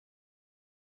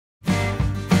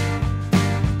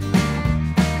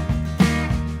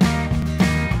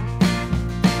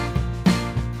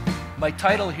My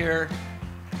title here,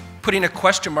 putting a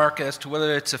question mark as to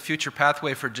whether it's a future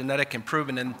pathway for genetic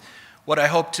improvement, and what I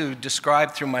hope to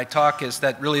describe through my talk is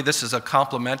that really this is a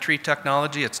complementary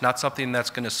technology. It's not something that's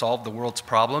going to solve the world's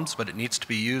problems, but it needs to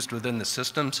be used within the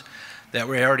systems that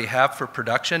we already have for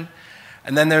production.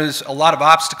 And then there's a lot of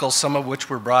obstacles, some of which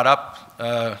were brought up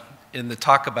in the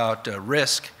talk about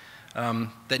risk,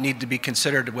 that need to be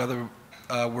considered, whether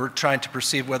we're trying to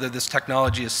perceive whether this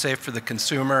technology is safe for the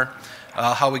consumer,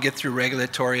 how we get through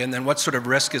regulatory, and then what sort of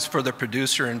risk is for the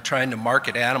producer in trying to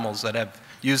market animals that have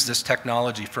used this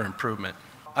technology for improvement.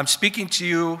 I'm speaking to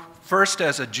you first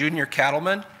as a junior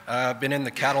cattleman. I've been in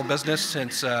the cattle business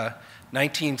since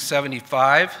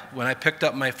 1975, when I picked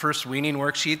up my first weaning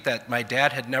worksheet that my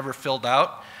dad had never filled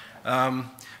out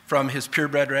from his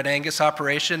purebred Red Angus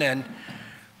operation. And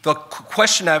the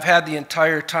question I've had the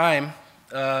entire time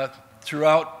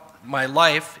throughout my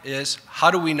life is, how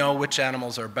do we know which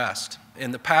animals are best?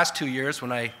 In the past 2 years,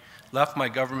 when I left my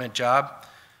government job,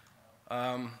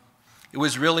 it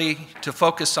was really to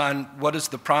focus on what is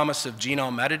the promise of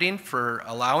genome editing for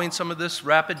allowing some of this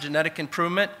rapid genetic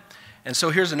improvement. And so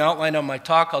here's an outline of my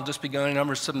talk. I'll just be going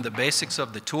over some of the basics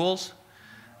of the tools.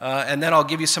 And then I'll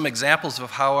give you some examples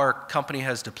of how our company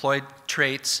has deployed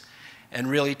traits and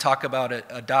really talk about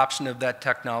adoption of that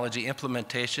technology,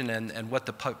 implementation, and what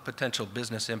the potential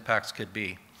business impacts could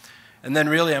be. And then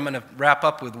really I'm going to wrap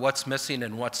up with what's missing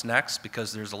and what's next,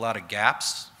 because there's a lot of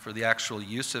gaps for the actual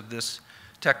use of this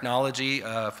technology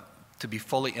to be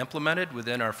fully implemented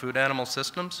within our food animal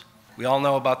systems. We all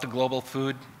know about the global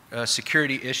food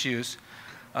security issues,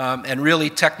 and really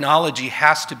technology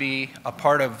has to be a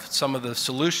part of some of the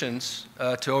solutions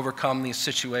to overcome these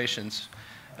situations,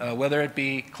 whether it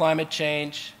be climate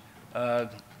change,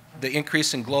 the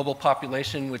increase in global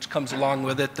population which comes along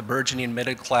with it, the burgeoning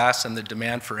middle class and the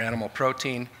demand for animal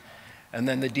protein, and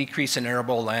then the decrease in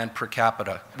arable land per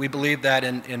capita. We believe that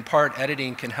in part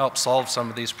editing can help solve some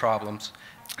of these problems.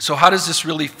 So how does this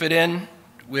really fit in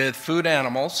with food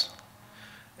animals,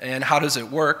 and how does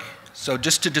it work? So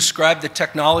just to describe the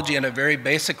technology on a very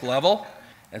basic level,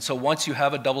 and so once you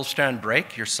have a double-strand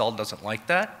break, your cell doesn't like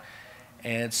that,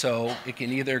 and so it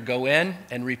can either go in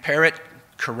and repair it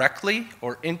correctly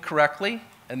or incorrectly,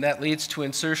 and that leads to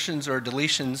insertions or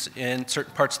deletions in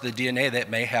certain parts of the DNA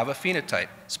that may have a phenotype,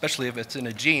 especially if it's in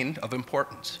a gene of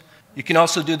importance. You can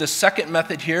also do the second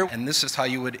method here, and this is how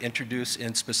you would introduce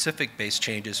in specific base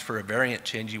changes for a variant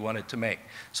change you wanted to make.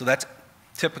 So that's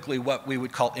typically what we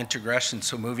would call integration,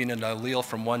 so moving an allele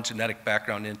from one genetic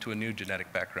background into a new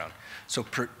genetic background. So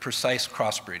precise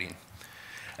crossbreeding.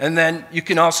 And then you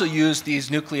can also use these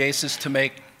nucleases to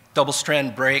make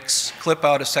double-strand breaks, clip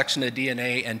out a section of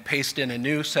DNA and paste in a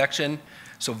new section.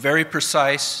 So very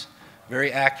precise,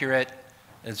 very accurate,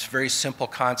 and it's a very simple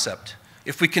concept.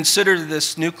 If we consider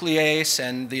this nuclease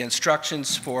and the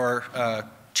instructions for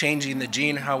changing the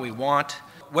gene how we want,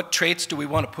 what traits do we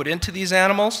want to put into these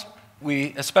animals?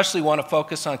 We especially want to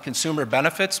focus on consumer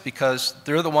benefits, because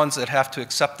they're the ones that have to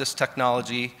accept this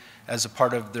technology as a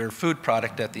part of their food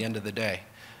product at the end of the day.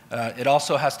 It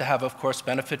also has to have, of course,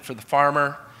 benefit for the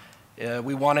farmer.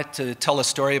 We want it to tell a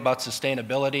story about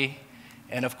sustainability.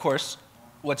 And of course,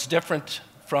 what's different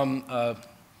from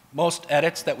most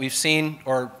edits that we've seen,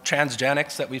 or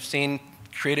transgenics that we've seen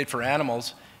created for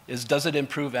animals, is does it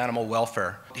improve animal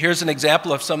welfare? Here's an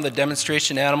example of some of the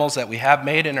demonstration animals that we have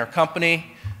made in our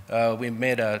company. We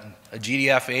made a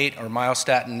GDF8 or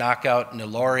myostatin knockout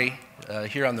Nelore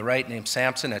here on the right, named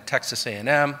Samson at Texas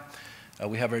A&M.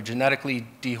 We have our genetically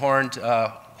dehorned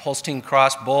Holstein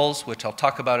cross bulls, which I'll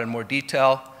talk about in more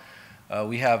detail.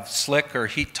 We have slick or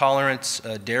heat tolerance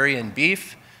dairy and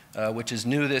beef, which is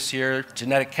new this year.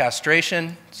 Genetic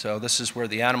castration, so this is where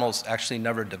the animals actually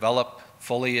never develop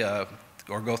fully or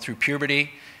go through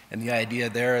puberty, and the idea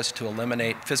there is to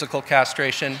eliminate physical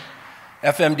castration.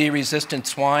 FMD-resistant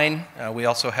swine, we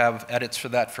also have edits for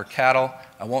that for cattle.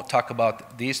 I won't talk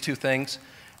about these two things.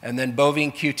 And then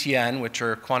bovine QTN, which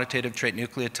are quantitative trait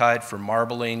nucleotide for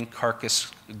marbling,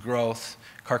 carcass growth,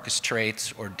 carcass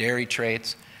traits, or dairy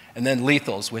traits. And then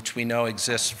lethals, which we know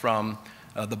exist from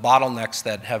the bottlenecks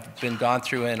that have been gone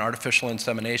through in artificial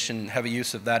insemination, heavy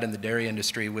use of that in the dairy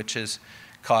industry, which has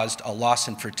caused a loss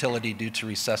in fertility due to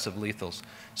recessive lethals.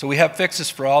 So we have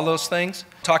fixes for all those things.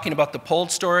 Talking about the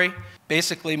polled story,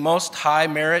 basically most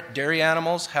high-merit dairy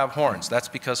animals have horns. That's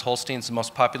because Holstein's the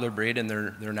most popular breed and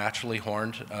they're naturally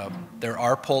horned. There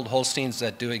are polled Holsteins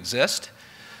that do exist.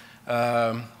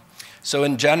 So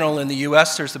in general, in the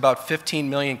US, there's about 15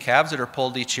 million calves that are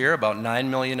polled each year. About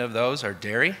 9 million of those are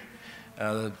dairy.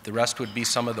 The rest would be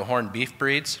some of the horned beef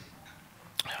breeds.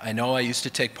 I know I used to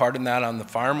take part in that on the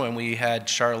farm when we had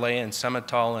Charolais and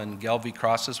Simmental and Gelbvieh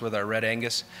crosses with our Red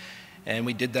Angus, and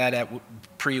we did that at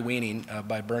pre-weaning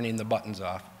by burning the buttons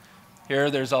off. Here,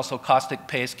 there's also caustic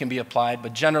paste can be applied,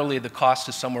 but generally the cost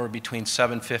is somewhere between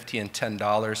 $7.50 and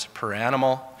 $10 per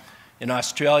animal. In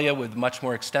Australia, with much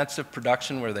more extensive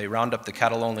production where they round up the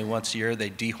cattle only once a year, they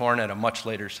dehorn at a much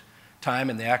later time,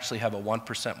 and they actually have a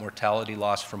 1% mortality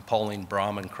loss from pulling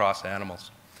Brahman cross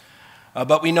animals.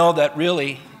 But we know that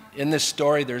really, in this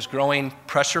story, there's growing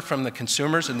pressure from the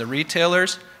consumers and the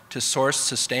retailers to source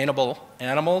sustainable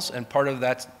animals, and part of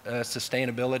that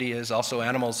sustainability is also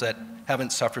animals that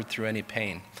haven't suffered through any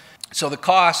pain. So the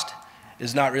cost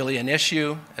is not really an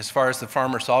issue as far as the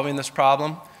farmer solving this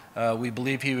problem. We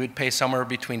believe he would pay somewhere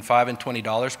between $5 and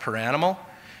 $20 per animal,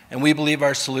 and we believe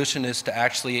our solution is to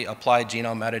actually apply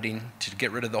genome editing to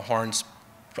get rid of the horns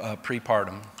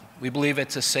prepartum. We believe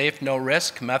it's a safe,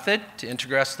 no-risk method to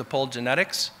integrate the polled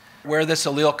genetics. Where this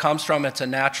allele comes from, it's a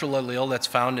natural allele that's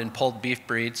found in polled beef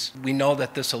breeds. We know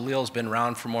that this allele has been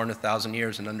around for more than 1,000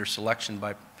 years and under selection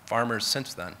by farmers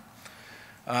since then.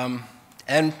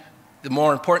 And the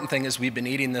more important thing is we've been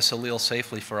eating this allele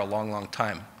safely for a long, long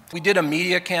time. We did a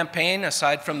media campaign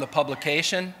aside from the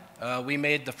publication. We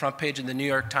made the front page of the New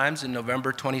York Times in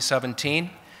November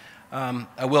 2017.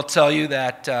 I will tell you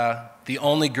that the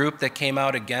only group that came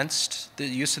out against the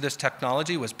use of this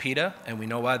technology was PETA, and we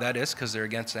know why that is, because they're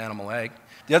against animal egg.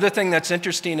 The other thing that's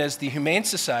interesting is the Humane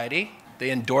Society, they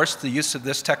endorsed the use of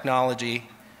this technology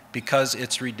because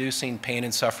it's reducing pain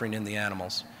and suffering in the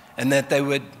animals, and that they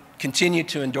would continue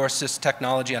to endorse this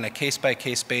technology on a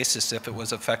case-by-case basis if it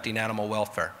was affecting animal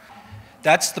welfare.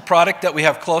 That's the product that we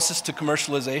have closest to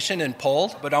commercialization and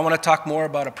polled, but I want to talk more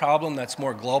about a problem that's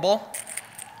more global,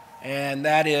 and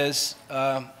that is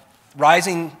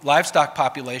rising livestock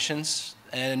populations,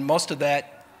 and most of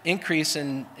that increase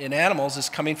in animals is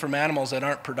coming from animals that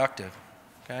aren't productive.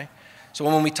 Okay? So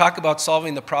when we talk about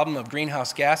solving the problem of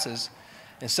greenhouse gases,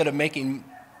 instead of making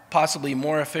possibly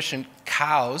more efficient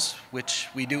cows, which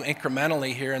we do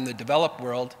incrementally here in the developed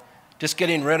world, just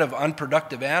getting rid of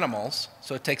unproductive animals,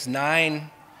 so it takes 9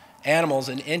 animals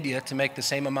in India to make the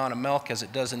same amount of milk as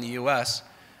it does in the US,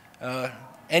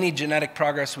 any genetic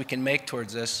progress we can make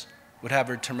towards this would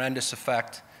have a tremendous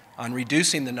effect on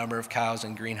reducing the number of cows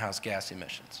and greenhouse gas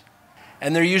emissions.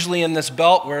 And they're usually in this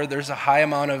belt where there's a high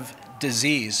amount of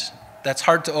disease that's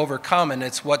hard to overcome, and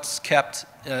it's what's kept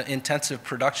intensive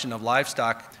production of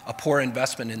livestock a poor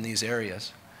investment in these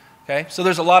areas. Okay? So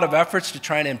there's a lot of efforts to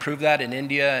try and improve that in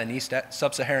India and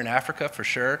Sub-Saharan Africa for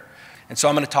sure. And so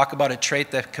I'm going to talk about a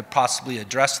trait that could possibly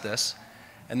address this,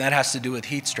 and that has to do with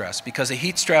heat stress, because the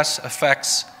heat stress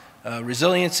affects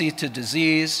resiliency to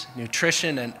disease,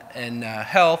 nutrition and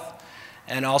health,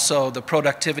 and also the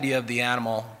productivity of the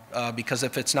animal, because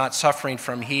if it's not suffering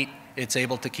from heat, it's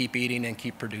able to keep eating and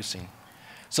keep producing.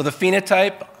 So the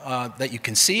phenotype that you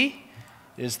can see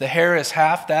is the hair is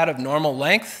half that of normal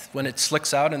length when it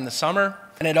slicks out in the summer,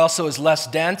 and it also is less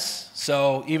dense.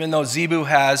 So even though zebu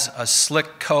has a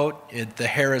slick coat, the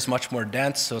hair is much more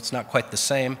dense, so it's not quite the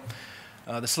same.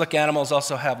 The slick animals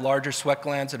also have larger sweat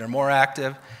glands that are more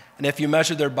active. And if you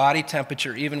measure their body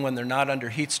temperature, even when they're not under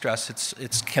heat stress,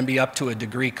 it can be up to a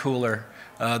degree cooler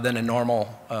than a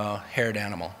normal haired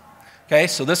animal. Okay,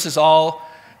 so this is all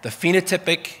the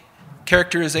phenotypic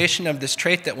characterization of this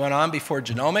trait that went on before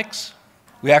genomics.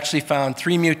 We actually found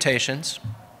 3 mutations,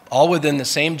 all within the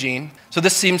same gene. So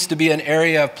this seems to be an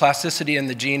area of plasticity in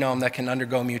the genome that can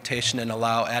undergo mutation and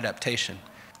allow adaptation.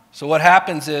 So what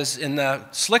happens is in the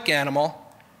slick animal,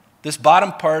 this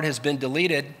bottom part has been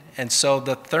deleted, and so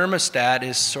the thermostat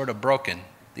is sort of broken.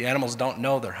 The animals don't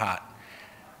know they're hot.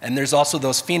 And there's also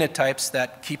those phenotypes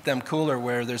that keep them cooler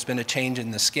where there's been a change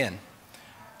in the skin.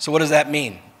 So what does that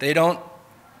mean? They don't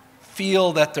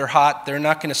feel that they're hot. They're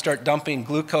not going to start dumping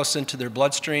glucose into their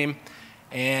bloodstream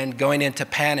and going into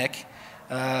panic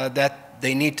that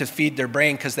they need to feed their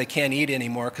brain because they can't eat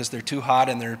anymore because they're too hot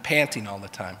and they're panting all the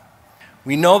time.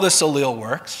 We know this allele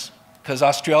works because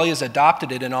Australia's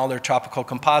adopted it in all their tropical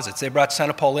composites. They brought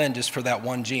Senapol in just for that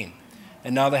one gene.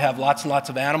 And now they have lots and lots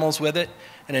of animals with it,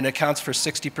 and it accounts for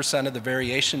 60% of the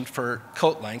variation for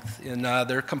coat length in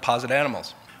their composite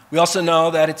animals. We also know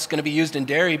that it's going to be used in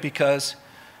dairy because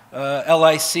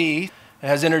LIC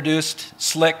has introduced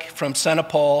slick from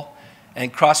Senapol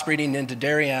and crossbreeding into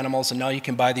dairy animals, and now you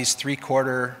can buy these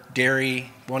 3/4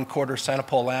 dairy, 1/4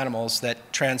 Senapol animals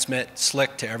that transmit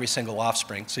slick to every single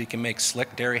offspring, so you can make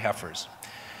slick dairy heifers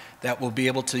that will be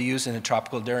able to use in a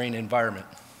tropical dairying environment.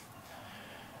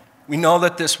 We know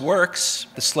that this works.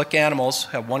 The slick animals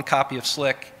have 1 copy of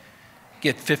slick,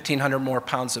 get 1,500 more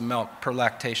pounds of milk per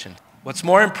lactation. What's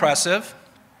more impressive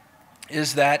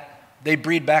is that they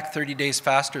breed back 30 days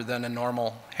faster than a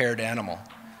normal haired animal.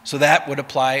 So that would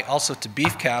apply also to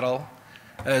beef cattle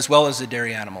as well as the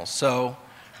dairy animals. So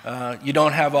you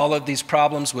don't have all of these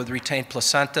problems with retained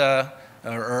placenta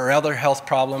or other health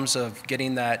problems of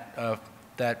getting that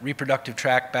reproductive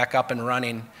tract back up and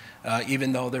running,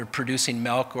 even though they're producing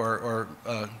milk or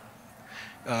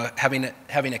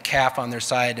having a calf on their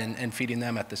side and feeding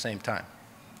them at the same time.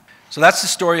 So that's the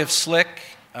story of Slick.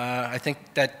 I think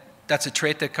that's a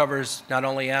trait that covers not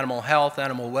only animal health,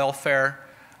 animal welfare,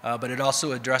 but it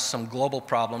also addressed some global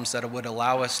problems that would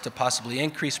allow us to possibly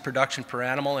increase production per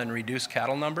animal and reduce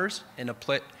cattle numbers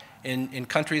in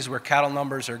countries where cattle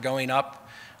numbers are going up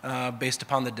based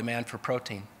upon the demand for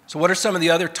protein. So what are some of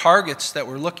the other targets that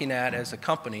we're looking at as a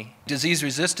company? Disease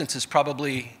resistance is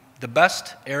probably the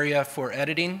best area for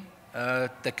editing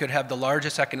that could have the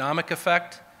largest economic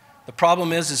effect. The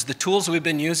problem is the tools we've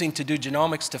been using to do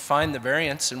genomics to find the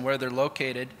variants and where they're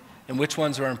located and which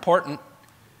ones are important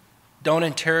don't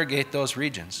interrogate those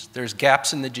regions. There's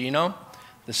gaps in the genome.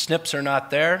 The SNPs are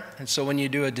not there. And so when you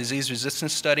do a disease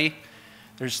resistance study,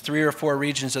 there's 3 or 4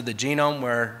 regions of the genome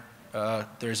where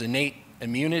there's innate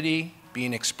immunity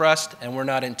being expressed, and we're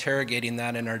not interrogating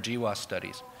that in our GWAS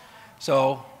studies.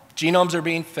 So genomes are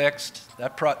being fixed.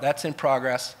 That's in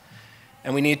progress.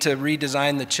 And we need to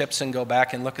redesign the chips and go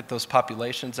back and look at those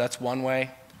populations. That's one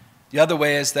way. The other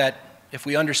way is that if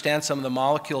we understand some of the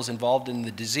molecules involved in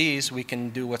the disease, we can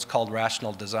do what's called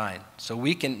rational design. So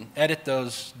we can edit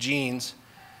those genes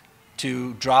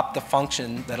to drop the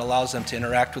function that allows them to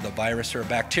interact with a virus or a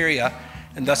bacteria,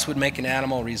 and thus would make an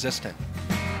animal resistant.